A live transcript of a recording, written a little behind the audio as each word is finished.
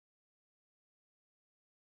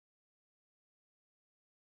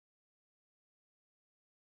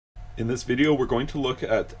In this video, we're going to look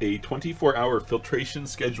at a 24-hour filtration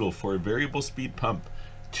schedule for a variable speed pump,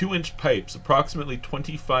 2-inch pipes, approximately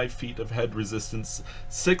 25 feet of head resistance,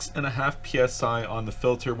 6.5 psi on the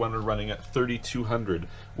filter when we're running at 3200,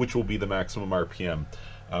 which will be the maximum RPM.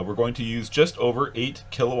 We're going to use just over 8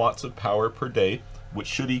 kilowatts of power per day, which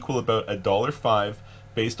should equal about $1.05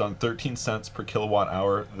 based on 13 cents per kilowatt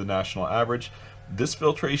hour, the national average. This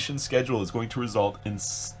filtration schedule is going to result in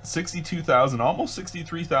 62,000, almost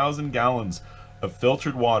 63,000 gallons of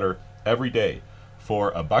filtered water every day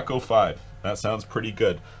for $1.05. That sounds pretty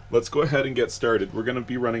good. Let's go ahead and get started. We're going to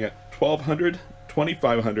be running at 1200,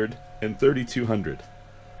 2500, and 3200.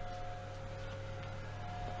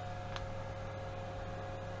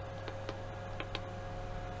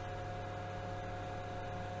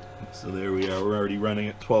 So there we are, we're already running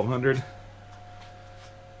at 1200.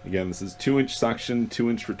 Again, this is 2-inch suction,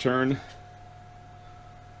 2-inch return.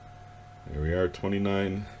 There we are,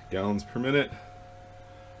 29 gallons per minute.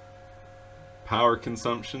 Power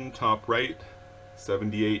consumption, top right,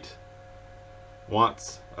 78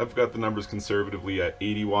 watts. I've got the numbers conservatively at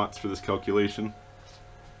 80 watts for this calculation.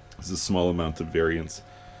 This is a small amount of variance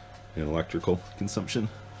in electrical consumption.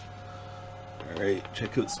 Alright,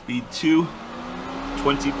 check out speed 2,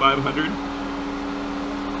 2500.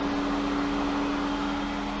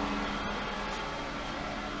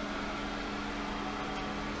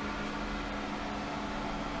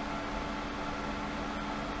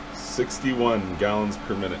 $61 gallons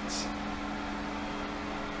per minute.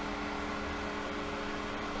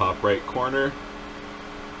 Top right corner,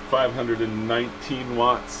 519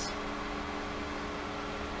 watts.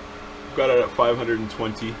 Got it at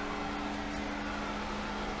 520.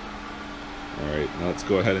 Alright, now let's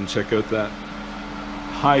go ahead and check out that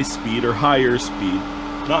high speed or higher speed.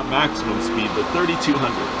 Not maximum speed, but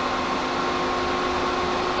 3200.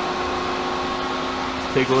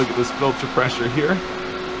 Let's take a look at this filter pressure here.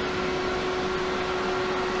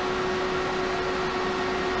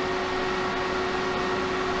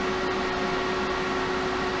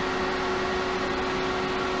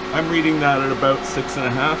 I'm reading that at about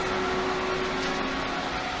 6.5.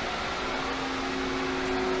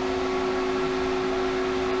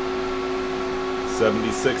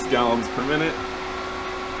 $76 gallons per minute.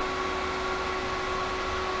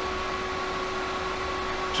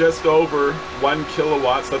 Just over 1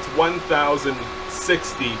 kilowatts, that's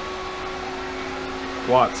 1,060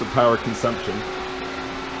 watts of power consumption.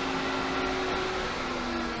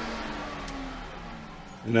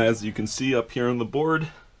 And as you can see up here on the board,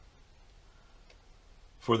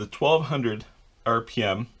 for the 1200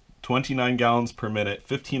 RPM, 29 gallons per minute,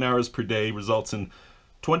 15 hours per day results in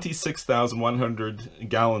 26,100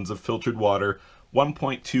 gallons of filtered water,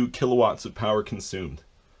 1.2 kilowatts of power consumed.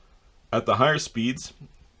 At the higher speeds,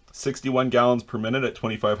 61 gallons per minute at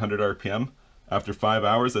 2500 RPM. After 5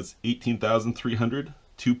 hours, that's 18,300,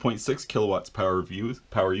 2.6 kilowatts power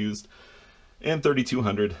used, and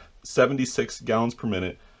 3200, 76 gallons per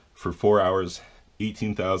minute for 4 hours,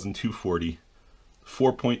 18,240.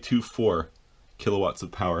 4.24 kilowatts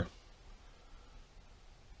of power.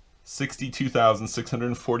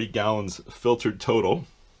 62,640 gallons filtered total.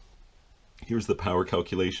 Here's the power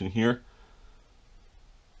calculation here,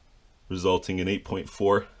 resulting in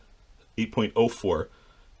 8.04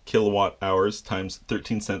 kilowatt hours times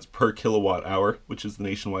 13 cents per kilowatt hour, which is the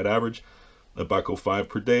nationwide average, $1.05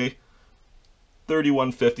 per day,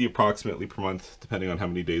 $31.50 approximately per month, depending on how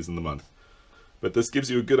many days in the month. But this gives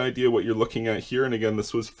you a good idea what you're looking at here, and again,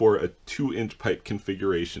 this was for a 2-inch pipe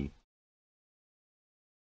configuration.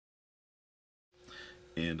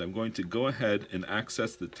 And I'm going to go ahead and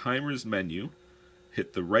access the timers menu,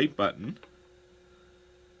 hit the right button.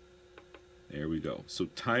 There we go. So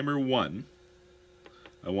timer 1,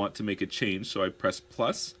 I want to make a change, so I press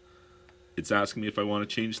plus. It's asking me if I want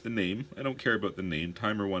to change the name. I don't care about the name.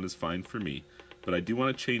 Timer 1 is fine for me. But I do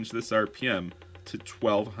want to change this RPM to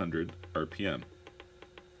 1200 RPM.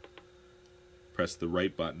 Press the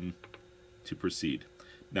right button to proceed.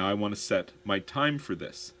 Now I want to set my time for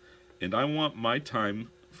this. And I want my time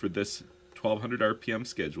for this 1200 RPM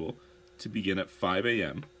schedule to begin at 5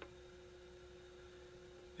 a.m.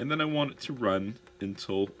 And then I want it to run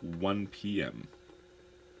until 1 p.m.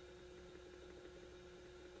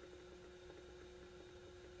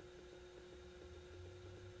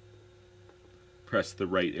 Press the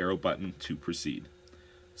right arrow button to proceed.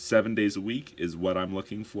 7 days a week is what I'm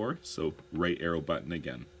looking for, so right arrow button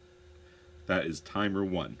again. That is timer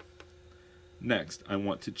 1. Next, I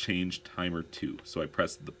want to change timer 2, so I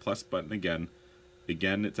press the plus button again.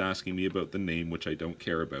 Again, it's asking me about the name, which I don't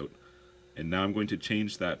care about. And now I'm going to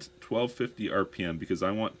change that 1250 RPM because I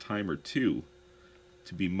want timer 2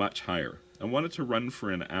 to be much higher. I want it to run for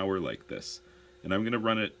an hour like this, and I'm going to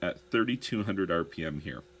run it at 3200 RPM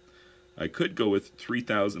here. I could go with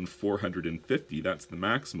 3450, that's the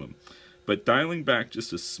maximum, but dialing back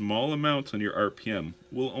just a small amount on your RPM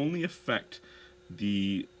will only affect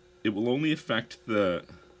the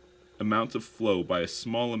amount of flow by a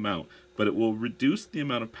small amount, but it will reduce the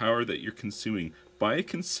amount of power that you're consuming by a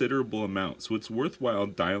considerable amount, so it's worthwhile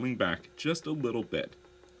dialing back just a little bit.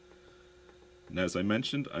 And as I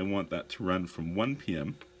mentioned, I want that to run from 1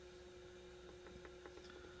 p.m.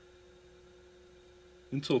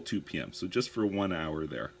 until 2 p.m., so just for 1 hour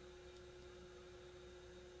there.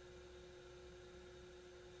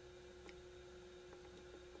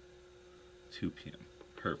 p.m.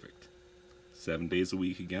 Perfect. 7 days a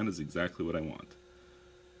week again is exactly what I want.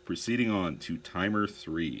 Proceeding on to timer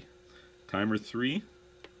 3. Timer 3,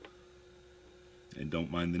 and don't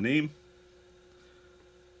mind the name,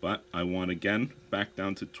 but I want again back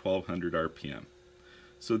down to 1200 RPM.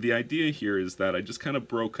 So the idea here is that I just kind of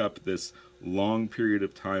broke up this long period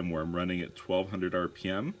of time where I'm running at 1200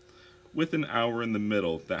 RPM with an hour in the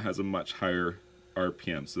middle that has a much higher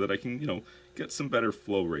RPM, so that I can, get some better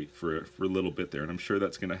flow rate for a little bit there, and I'm sure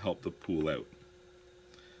that's going to help the pool out.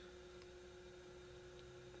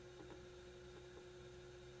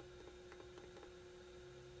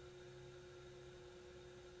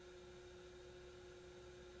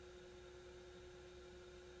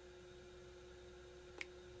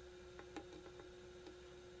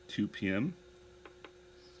 p.m.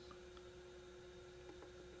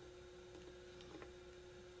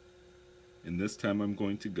 And this time I'm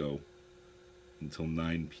going to go until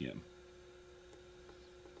 9 p.m.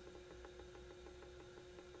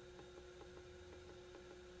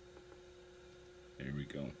 There we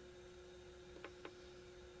go.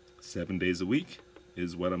 7 days a week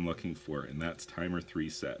is what I'm looking for, and that's timer 3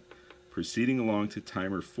 set. Proceeding along to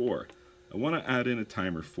timer 4. I want to add in a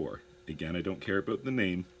timer 4. Again, I don't care about the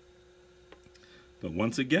name, but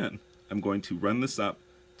once again, I'm going to run this up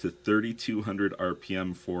to 3200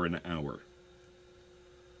 RPM for an hour.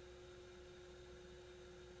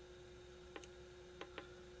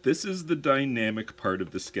 This is the dynamic part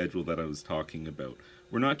of the schedule that I was talking about.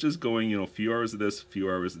 We're not just going, a few hours of this, a few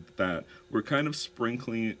hours of that. We're kind of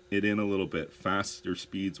sprinkling it in a little bit, faster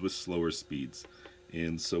speeds with slower speeds.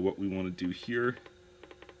 And so what we want to do here,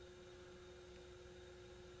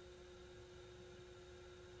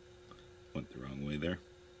 went the wrong way there.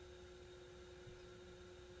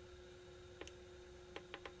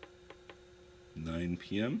 (9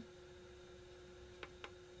 p.m.)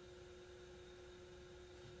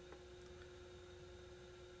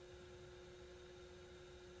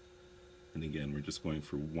 And again, we're just going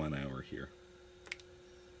for 1 hour here.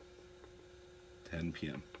 10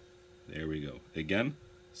 p.m. There we go. Again,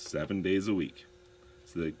 7 days a week.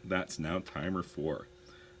 So that's now timer 4.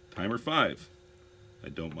 Timer 5. I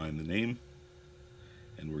don't mind the name.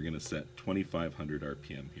 And we're going to set 2500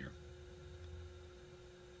 RPM here.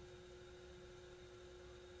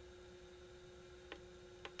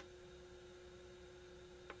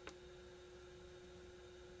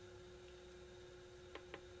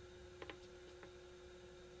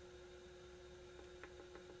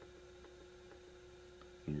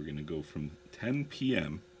 And we're going to go from 10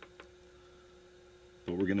 p.m.,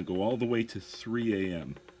 but we're going to go all the way to 3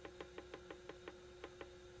 a.m.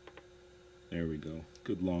 There we go.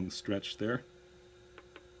 Good long stretch there.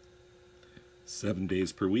 7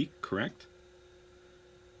 days per week, correct?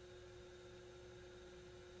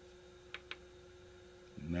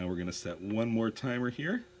 Now we're going to set one more timer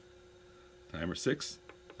here. Timer 6.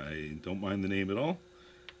 I don't mind the name at all.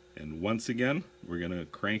 And once again, we're going to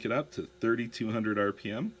crank it up to 3200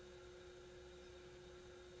 RPM.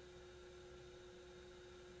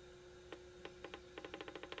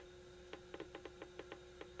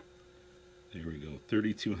 There we go,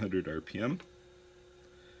 3200 RPM.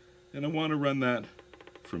 And I want to run that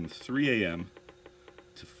from 3 a.m.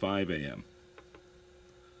 to 5 a.m.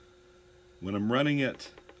 When I'm running at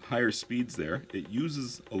higher speeds there, it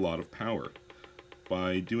uses a lot of power.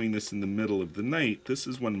 By doing this in the middle of the night, this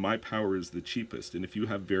is when my power is the cheapest, and if you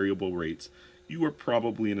have variable rates, you are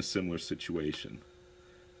probably in a similar situation.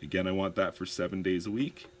 Again, I want that for 7 days a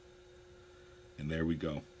week, and there we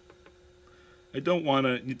go. I don't want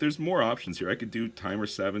to, there's more options here. I could do timer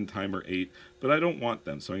 7, timer 8, but I don't want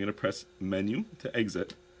them, so I'm going to press menu to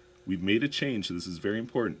exit. We've made a change, so this is very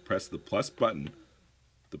important. Press the plus button,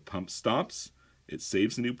 the pump stops, it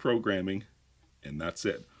saves new programming, and that's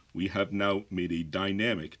it. We have now made a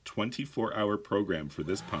dynamic 24-hour program for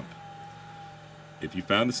this pump. If you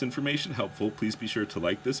found this information helpful, please be sure to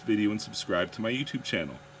like this video and subscribe to my YouTube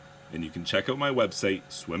channel. and you can check out my website,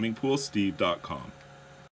 swimmingpoolsteve.com.